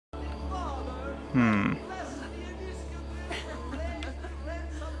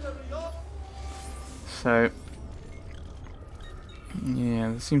So, yeah,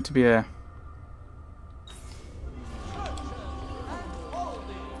 there seemed to be a...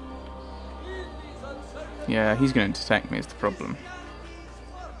 Yeah, he's going to detect me is the problem.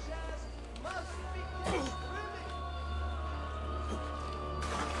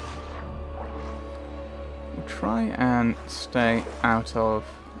 We'll try and stay out of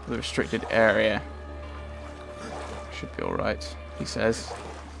the restricted area. Should be alright, he says.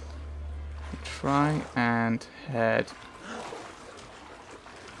 We'll try and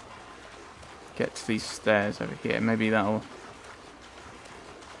get to these stairs over here. Maybe that'll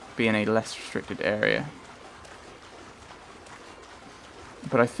be in a less restricted area.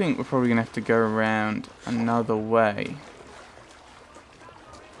 But I think we're probably going to have to go around another way.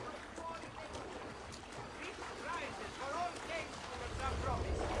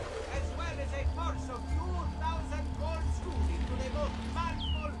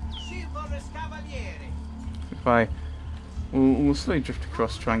 If we'll slowly drift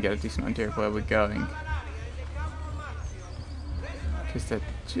across, try and get a decent idea of where we're going. Because they're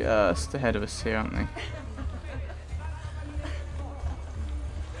just ahead of us here, aren't they?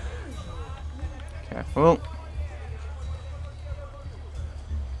 Careful.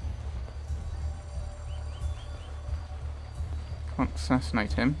 Can't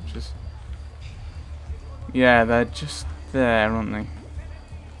assassinate him, just... Yeah, they're just there, aren't they?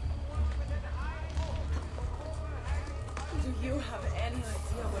 Do you have any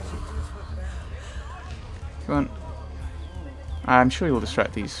idea what you do to a man? Come on. I'm sure you'll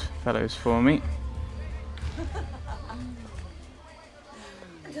distract these fellows for me.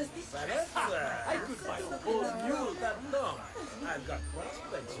 I could find a whole mule that long. I've got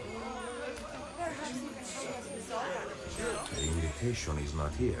plenty. The invitation is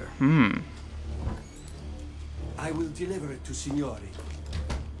not here. I will deliver it to Signori.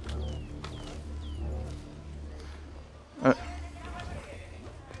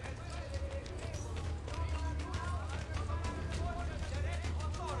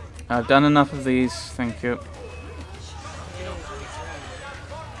 I've done enough of these, thank you.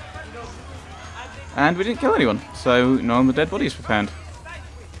 And we didn't kill anyone, so none of the dead bodies were found.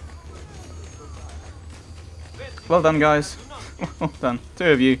 Well done, guys. Well done. 2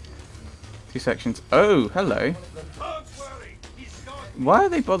 of you. 2 sections. Oh, hello. Why are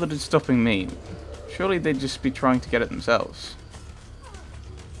they bothered in stopping me? Surely they'd just be trying to get it themselves.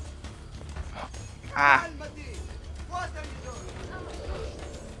 Ah!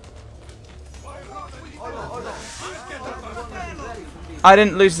 I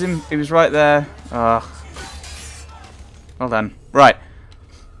didn't lose him. He was right there. Ugh. Well done. Right.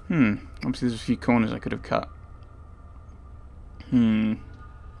 Obviously there's a few corners I could have cut. Oh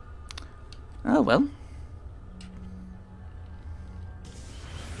well.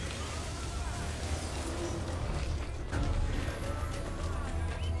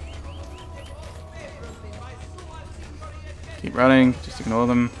 Keep running. Just ignore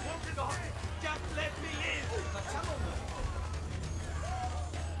them.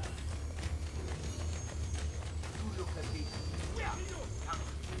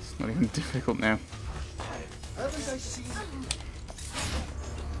 Not even difficult now.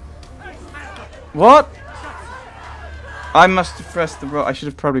 What? I must have pressed the wrong. I should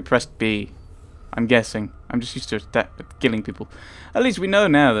have probably pressed B. I'm guessing. I'm just used to killing people. At least we know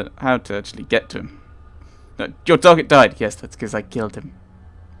now that how to actually get to him. No, your target died. Yes, that's because I killed him.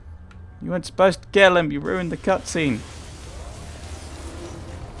 You weren't supposed to kill him. You ruined the cutscene.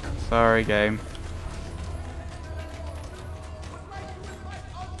 Sorry, game.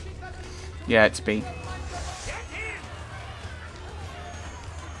 Yeah, it's B.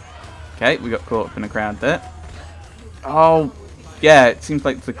 Okay, we got caught up in a crowd there. Oh, yeah, it seems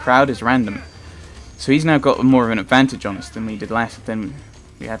like the crowd is random. So he's now got more of an advantage on us than we had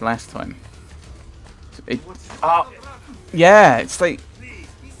last time. Oh, yeah, it's like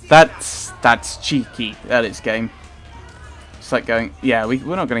that's cheeky. That is game. It's like going, yeah,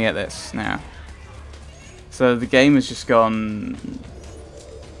 we're not going to get this now. So the game has just gone.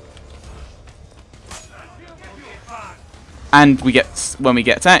 And when we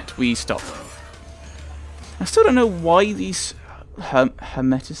get attacked, we stop. I still don't know why these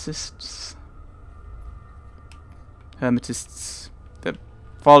hermeticists, the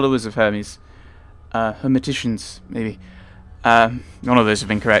followers of Hermes, hermeticians maybe, none of those have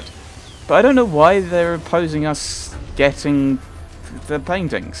been correct. But I don't know why they're opposing us getting the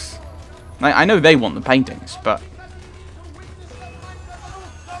paintings. I know they want the paintings, but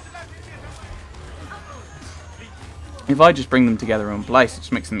if I just bring them together in one place, it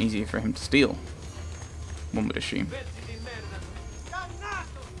just makes them easier for him to steal. One would assume.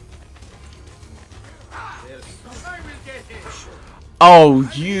 Oh,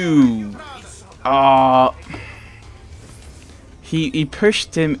 you! Ah, he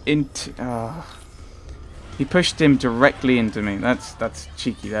pushed him into. He pushed him directly into me. That's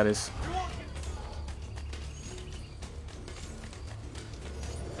cheeky. That is.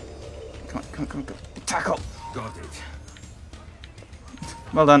 Come on, come on. Tackle. Got it.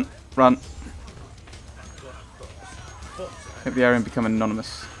 Well done. Run. Escape the area and become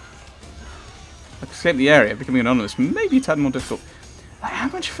anonymous. Escape the area, becoming anonymous. Maybe a tad more difficult. Like, how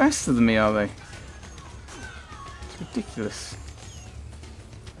much faster than me are they? It's ridiculous.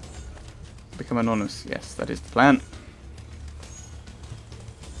 Become anonymous. Yes, that is the plan.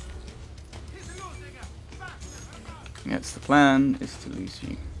 Yes, the plan is to lose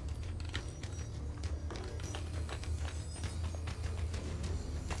you.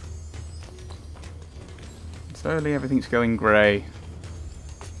 Slowly, everything's going grey.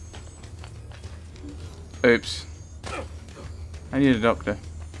 Oops. I need a doctor.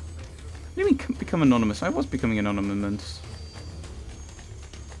 What do you mean become anonymous? I was becoming anonymous.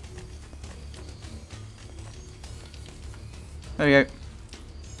 There we go.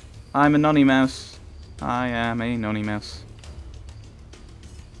 I'm a nonny mouse. I am a nonny mouse.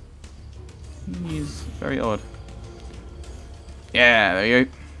 He's very odd. Yeah, there you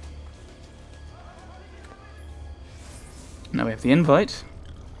go. Now we have the invite.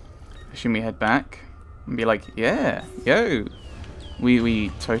 Assume we head back and be like, yeah, yo. We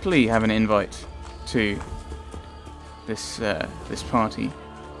totally have an invite to this this party.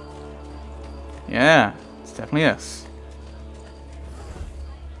 Yeah, it's definitely us.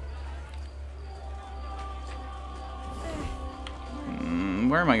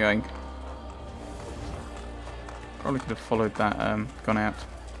 Where am I going? Probably could have followed that, gone out.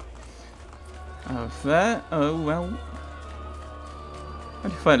 Of there? Oh, well. How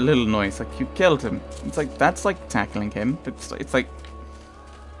do you find a little noise? Like, you killed him. It's like, that's like tackling him. It's like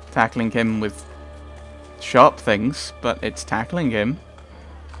tackling him with sharp things, but it's tackling him.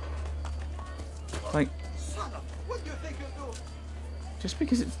 Like, just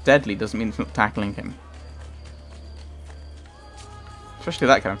because it's deadly doesn't mean it's not tackling him. Especially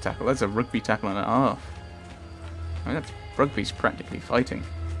that kind of tackle. That's a rugby tackle and a half. I mean, rugby's practically fighting.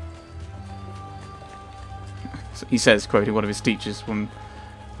 So he says, quoting one of his teachers from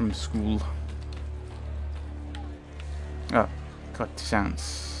school. Oh,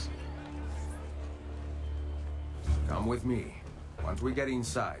 cutscenes. Come with me. Once we get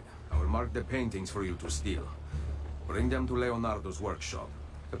inside, I will mark the paintings for you to steal. Bring them to Leonardo's workshop.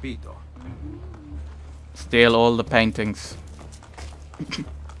 Capito? Steal all the paintings.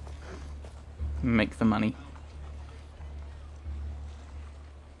 Make the money.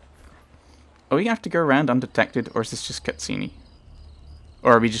 Are we going to have to go around undetected, or is this just cutscene-y?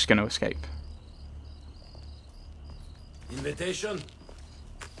 Or are we just going to escape? Invitation?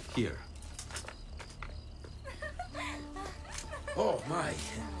 Here. Oh my.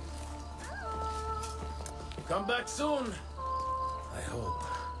 Come back soon. I hope.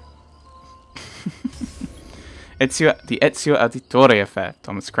 The Ezio Auditore affair,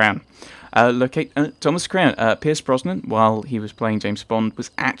 Thomas Crown. Thomas Crown, Pierce Brosnan, while he was playing James Bond,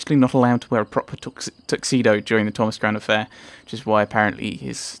 was actually not allowed to wear a proper tuxedo during the Thomas Crown affair, which is why apparently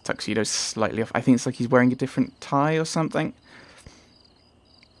his tuxedo's slightly off. I think it's like he's wearing a different tie or something.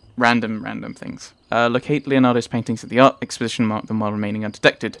 Random things. Locate Leonardo's paintings at the art exposition, mark them while remaining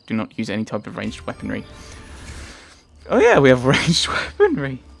undetected. Do not use any type of ranged weaponry. Oh yeah, we have ranged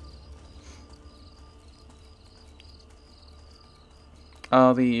weaponry.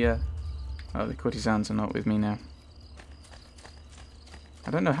 Oh, the courtesans are not with me now.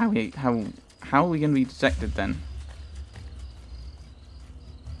 I don't know how are we going to be detected then?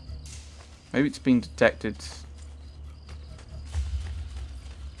 Maybe it's been detected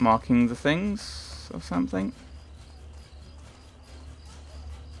marking the things or something.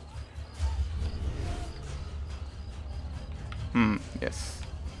 Yes.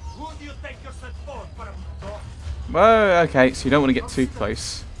 Who do you take yourself for, Paramuto? Whoa, okay, so you don't want to get too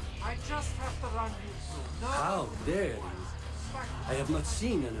close. I just have to run you through. No. How dare you? I have not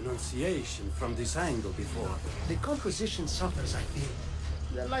seen an Annunciation from this angle before. The composition suffers, I feel.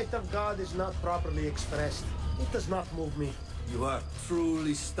 The light of God is not properly expressed. It does not move me. You are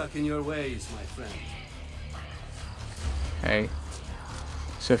truly stuck in your ways, my friend. Okay.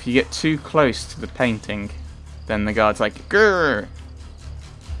 So if you get too close to the painting, then the guard's like, grrr!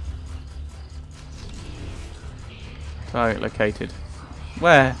 Target located.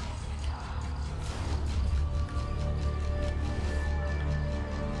 Where?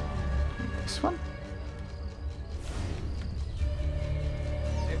 This one?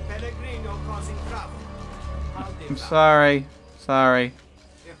 planning on causing trouble. How they I'm found- sorry. Sorry.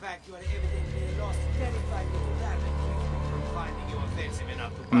 In fact, you are evidently lost terrified little rabbit from finding you offensive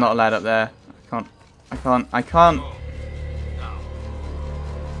enough to I'm not allowed up there. I can't. No. No.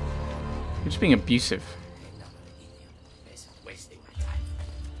 You're just being abusive. I'm not an idiot. This is wasting my time.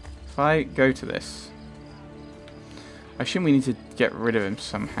 If I go to this, I assume we need to get rid of him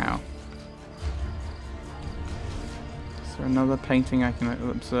somehow. Is there another painting I can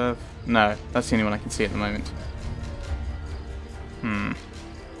observe? No, that's the only one I can see at the moment. Hmm.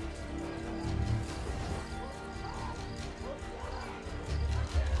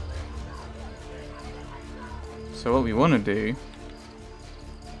 So what we want to do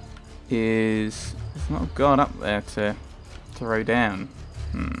is... There's not a guard up there to throw down.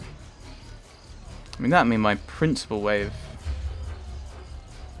 Hmm. I mean, that'd be my principal way of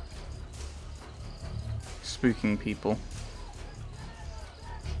spooking people.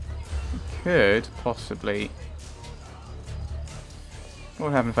 Could possibly... What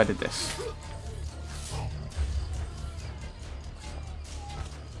would happen if I did this?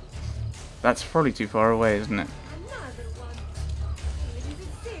 That's probably too far away, isn't it? Another one. It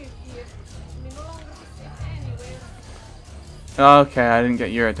isn't safe here. We no longer safe anywhere. Okay, I didn't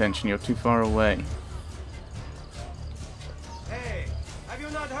get your attention. You're too far away. Hey, have you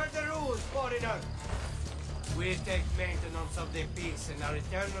not heard the rules, foreigner? We take maintenance of the peace and our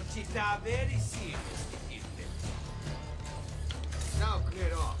eternal città very seriously. Now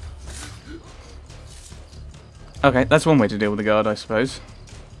clear off. Okay, that's one way to deal with the guard, I suppose.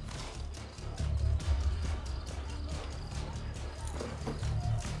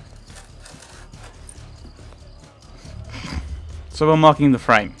 So we're marking the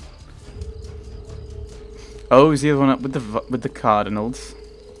frame. Oh, is the other one up with the cardinals?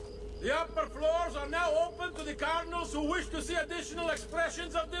 The upper floors are now open to the cardinals who wish to see additional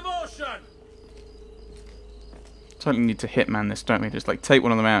expressions of devotion. Totally need to hitman this, don't we? Just like take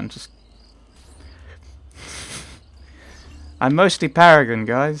one of them out and just... I'm mostly Paragon,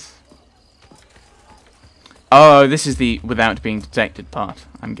 guys. Oh, this is the without being detected part,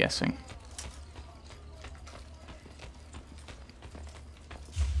 I'm guessing.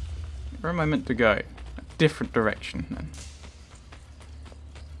 Where am I meant to go? A different direction, then.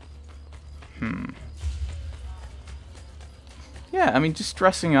 Yeah, I mean, just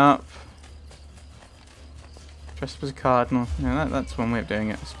dressing up. Dress up as a cardinal. Yeah, that's one way of doing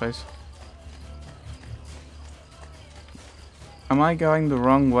it, I suppose. Am I going the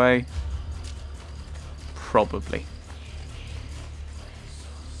wrong way? Probably.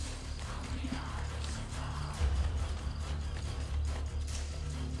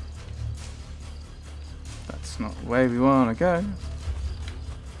 That's not the way we want to go.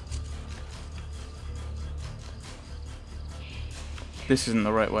 This isn't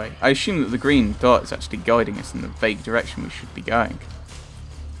the right way. I assume that the green dot is actually guiding us in the vague direction we should be going.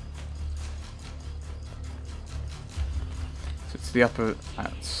 So it's the upper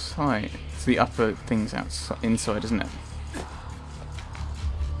outside. It's the upper things outside, inside, isn't it?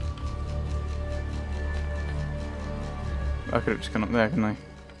 I could have just gone up there, couldn't I?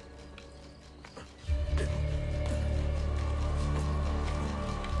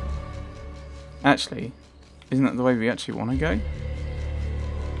 Actually, isn't that the way we actually want to go?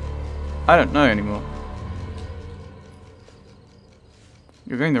 I don't know anymore.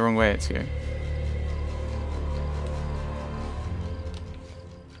 You're going the wrong way, Ezio.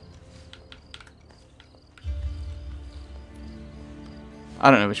 I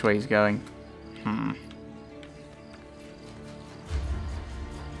don't know which way he's going. Yeah,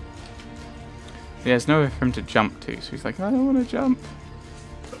 there's nowhere for him to jump to, so he's like, I don't want to jump.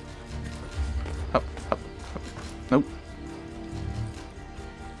 Up, up, up. Nope.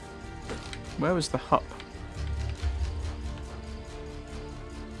 Where was the hop?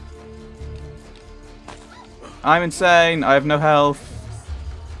 I'm insane. I have no health.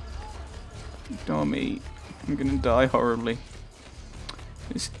 Ignore me. I'm gonna die horribly.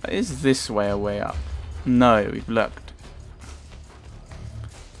 Is this way a way up? No, we've looked.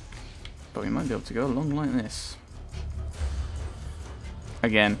 But we might be able to go along like this.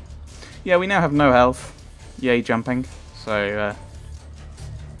 Again. Yeah, we now have no health. Yay, jumping. So,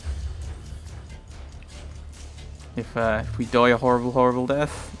 if we die a horrible, horrible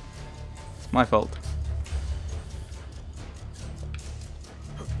death, it's my fault.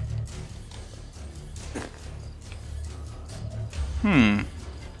 I'm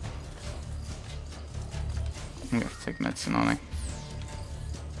gonna have to take medicine on it.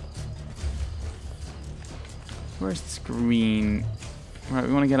 Where's this green? Right,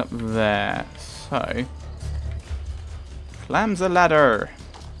 we want to get up there. So, climb the ladder.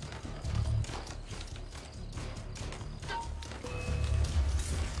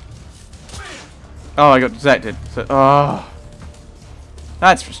 Oh, I got detected. So, oh,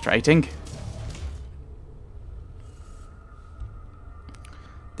 that's frustrating.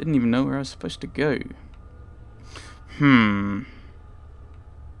 Didn't even know where I was supposed to go. So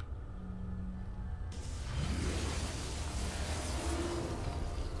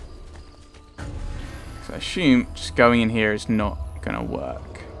I assume just going in here is not gonna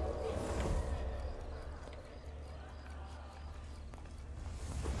work.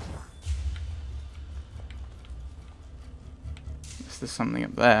 Unless there's something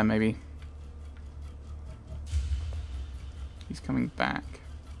up there, maybe. He's coming back.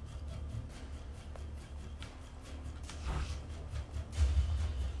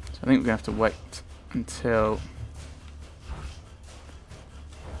 So I think we're gonna have to wait until.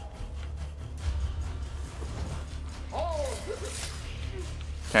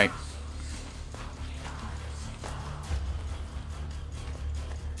 Okay.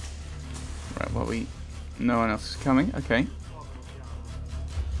 Right, well, no one else is coming. Okay.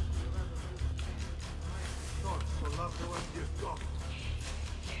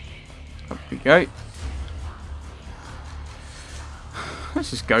 Up we go.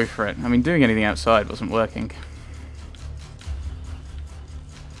 Let's just go for it. I mean, doing anything outside wasn't working.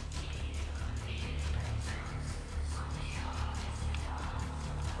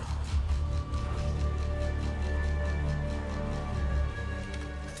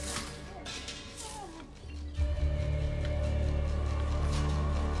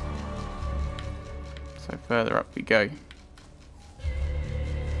 So further up we go.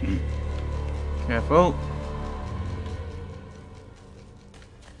 Careful.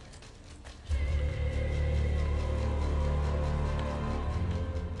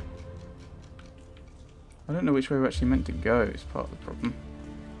 I don't know which way we're actually meant to go is part of the problem.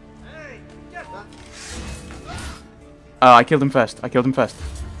 Oh, I killed him first. I killed him first.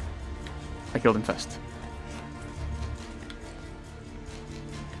 I killed him first.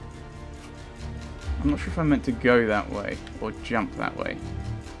 I'm not sure if I'm meant to go that way or jump that way.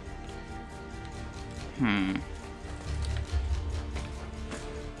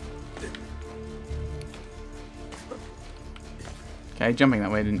 Okay, jumping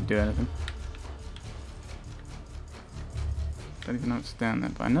that way didn't do anything. Don't even know what's down there,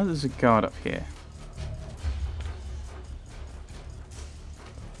 but I know there's a guard up here.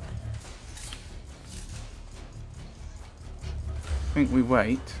 I think we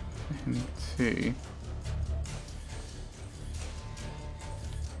wait for him to...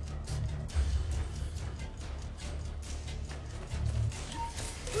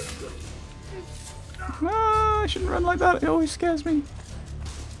 No, I shouldn't run like that. It always scares me.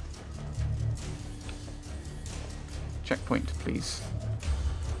 Checkpoint, please.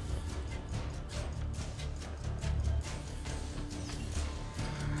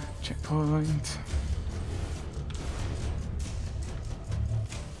 Checkpoint.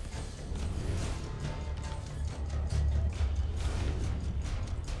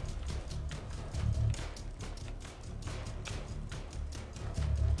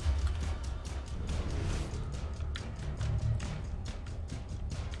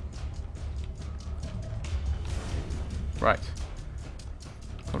 Right.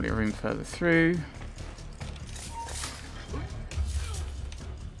 Probably a room further through.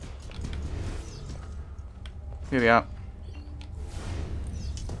 Here we are.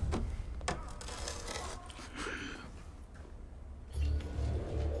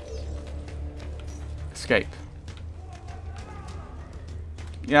 Escape.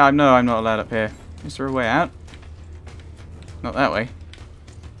 Yeah, I know I'm not allowed up here. Is there a way out? Not that way.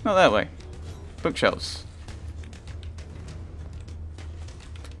 Not that way. Bookshelves.